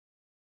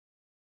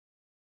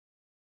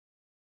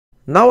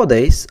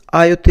Nowadays,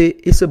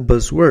 IoT is a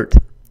buzzword.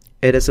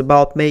 It is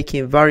about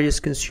making various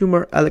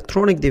consumer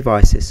electronic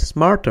devices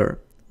smarter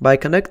by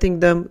connecting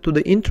them to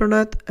the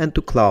internet and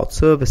to cloud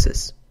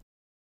services.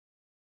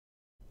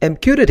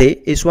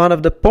 MQTT is one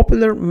of the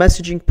popular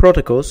messaging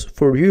protocols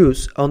for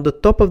use on the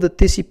top of the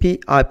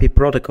TCP/IP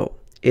protocol.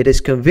 It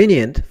is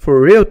convenient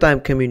for real-time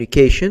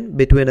communication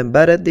between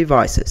embedded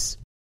devices.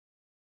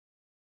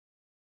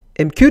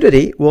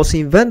 MQTT was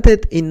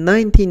invented in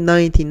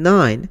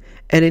 1999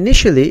 and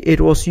initially it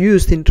was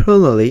used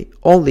internally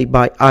only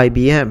by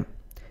IBM.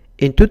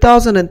 In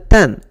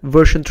 2010,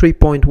 version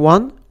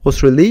 3.1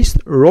 was released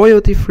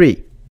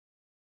royalty-free.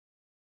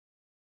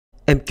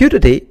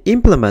 MQTT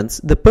implements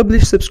the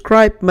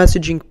publish-subscribe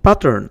messaging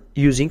pattern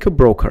using a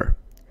broker.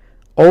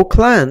 All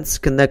clients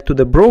connect to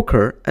the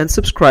broker and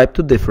subscribe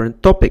to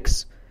different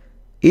topics.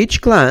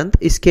 Each client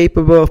is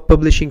capable of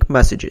publishing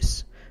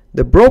messages.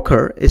 The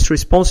broker is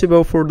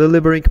responsible for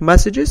delivering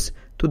messages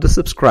to the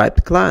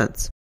subscribed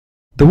clients.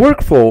 The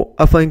workflow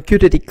of an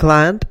MQTT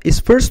client is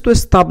first to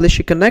establish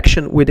a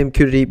connection with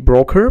MQTT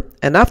broker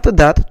and after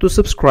that to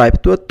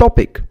subscribe to a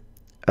topic.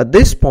 At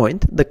this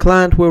point, the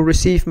client will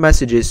receive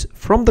messages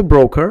from the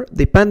broker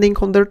depending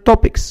on their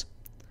topics.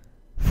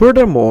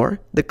 Furthermore,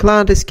 the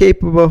client is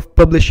capable of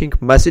publishing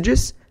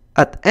messages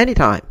at any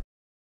time.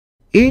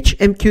 Each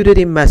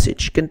MQTT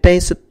message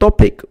contains a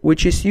topic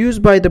which is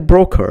used by the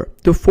broker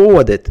to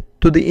forward it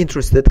to the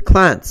interested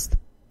clients.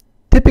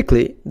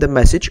 Typically, the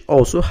message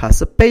also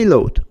has a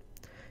payload.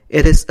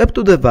 It is up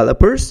to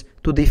developers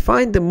to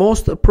define the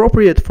most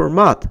appropriate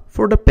format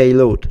for the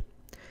payload.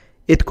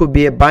 It could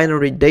be a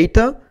binary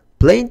data,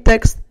 plain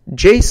text,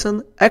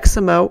 JSON,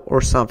 XML, or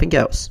something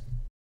else.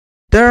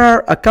 There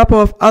are a couple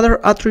of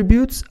other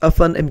attributes of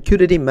an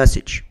MQTT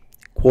message.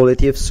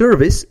 Quality of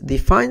service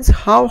defines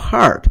how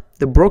hard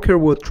the broker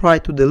will try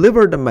to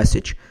deliver the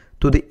message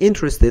to the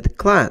interested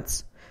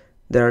clients.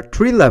 There are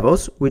 3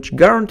 levels which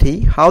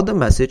guarantee how the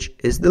message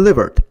is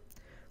delivered.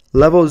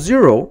 Level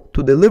 0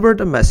 to deliver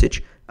the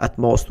message at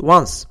most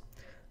once.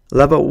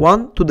 Level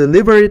 1 to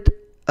deliver it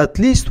at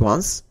least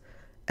once.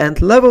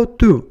 And level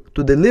 2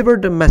 to deliver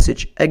the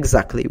message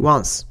exactly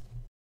once.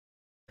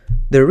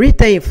 The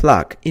retain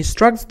flag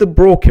instructs the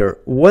broker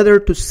whether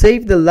to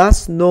save the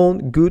last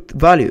known good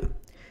value.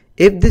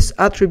 If this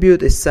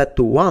attribute is set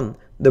to 1,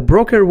 the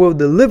broker will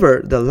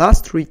deliver the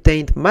last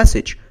retained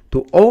message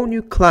to all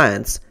new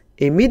clients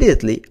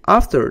immediately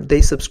after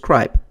they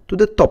subscribe to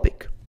the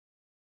topic.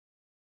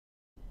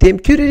 The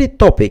MQTT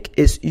topic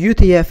is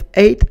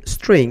UTF-8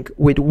 string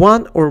with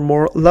 1 or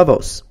more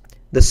levels.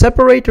 The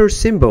separator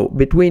symbol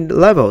between the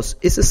levels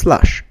is a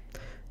slash.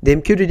 The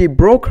MQTT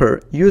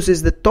broker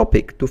uses the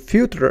topic to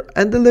filter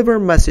and deliver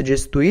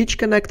messages to each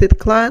connected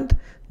client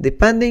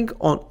depending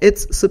on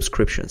its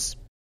subscriptions.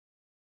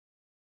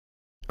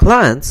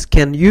 Clients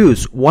can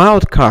use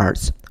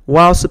wildcards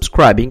while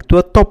subscribing to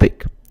a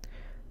topic.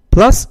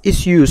 Plus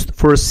is used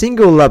for a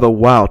single-level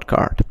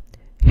wildcard.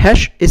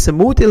 Hash is a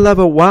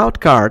multi-level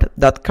wildcard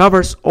that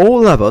covers all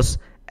levels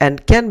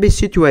and can be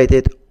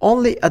situated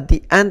only at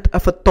the end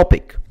of a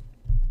topic.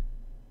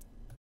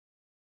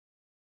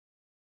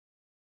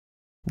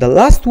 The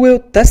last will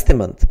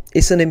testament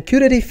is an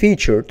MQTT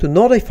feature to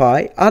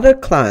notify other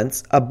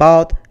clients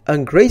about a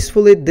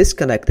ungracefully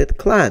disconnected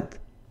client.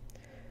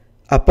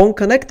 Upon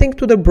connecting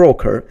to the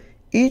broker,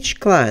 each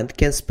client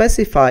can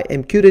specify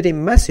MQTT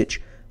message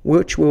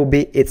which will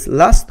be its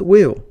last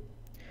will.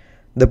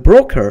 The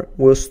broker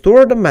will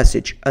store the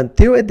message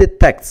until it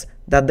detects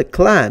that the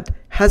client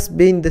has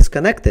been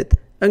disconnected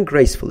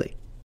ungracefully.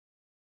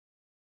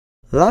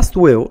 Last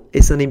will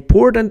is an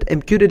important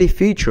MQTT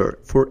feature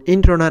for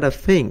Internet of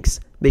Things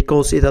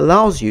because it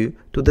allows you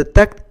to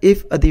detect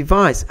if a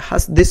device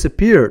has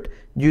disappeared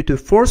due to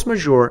force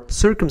majeure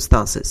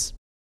circumstances.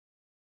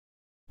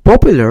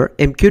 Popular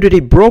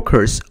MQTT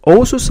brokers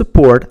also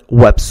support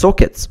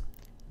WebSockets.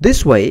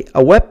 This way,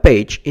 a web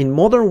page in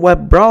modern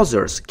web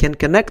browsers can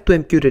connect to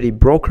MQTT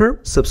broker,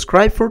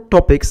 subscribe for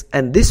topics,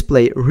 and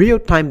display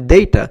real-time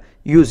data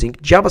using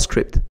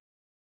JavaScript.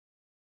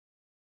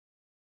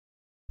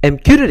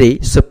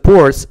 MQTT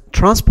supports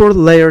transport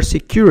layer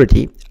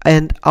security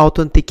and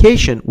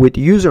authentication with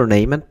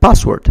username and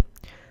password.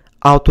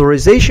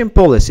 Authorization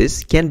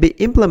policies can be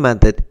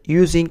implemented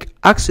using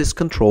access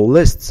control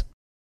lists.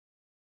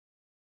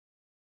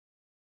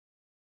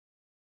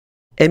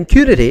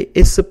 MQTT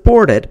is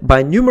supported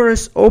by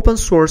numerous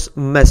open-source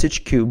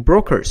message queue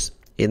brokers.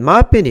 In my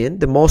opinion,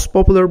 the most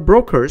popular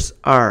brokers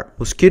are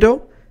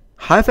Mosquitto,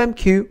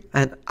 HiveMQ,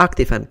 and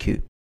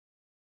ActiveMQ.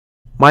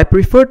 My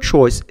preferred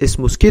choice is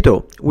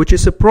Mosquitto, which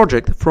is a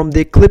project from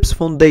the Eclipse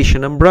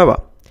Foundation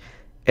umbrella.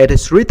 It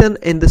is written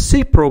in the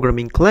C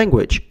programming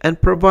language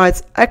and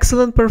provides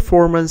excellent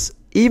performance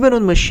even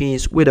on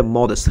machines with a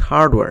modest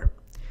hardware.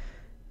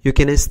 You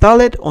can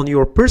install it on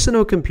your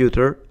personal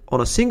computer,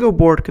 on a single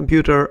board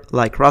computer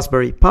like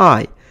Raspberry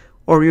Pi,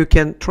 or you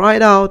can try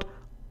it out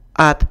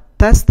at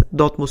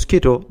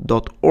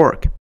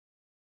test.mosquitto.org.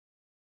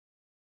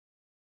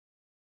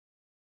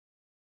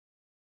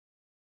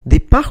 The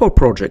Paho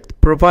project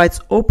provides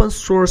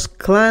open-source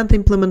client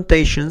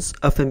implementations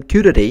of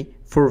MQTT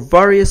for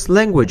various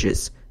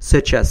languages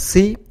such as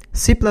C,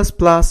 C++,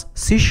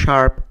 C#,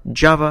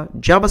 Java,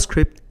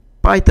 JavaScript,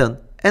 Python,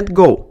 and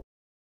Go.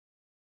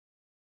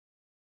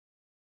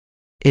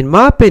 In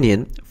my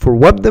opinion, for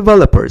web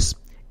developers,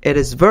 it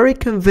is very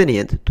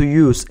convenient to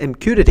use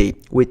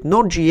MQTT with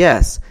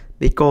Node.js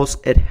because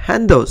it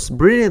handles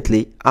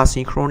brilliantly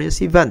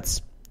asynchronous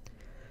events.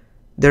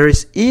 There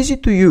is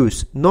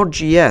easy-to-use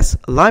Node.js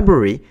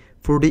library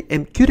for the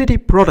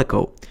MQTT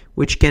protocol,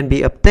 which can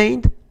be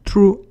obtained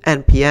through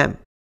npm.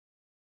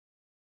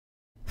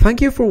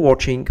 Thank you for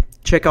watching.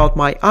 Check out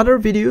my other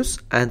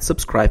videos and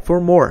subscribe for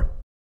more.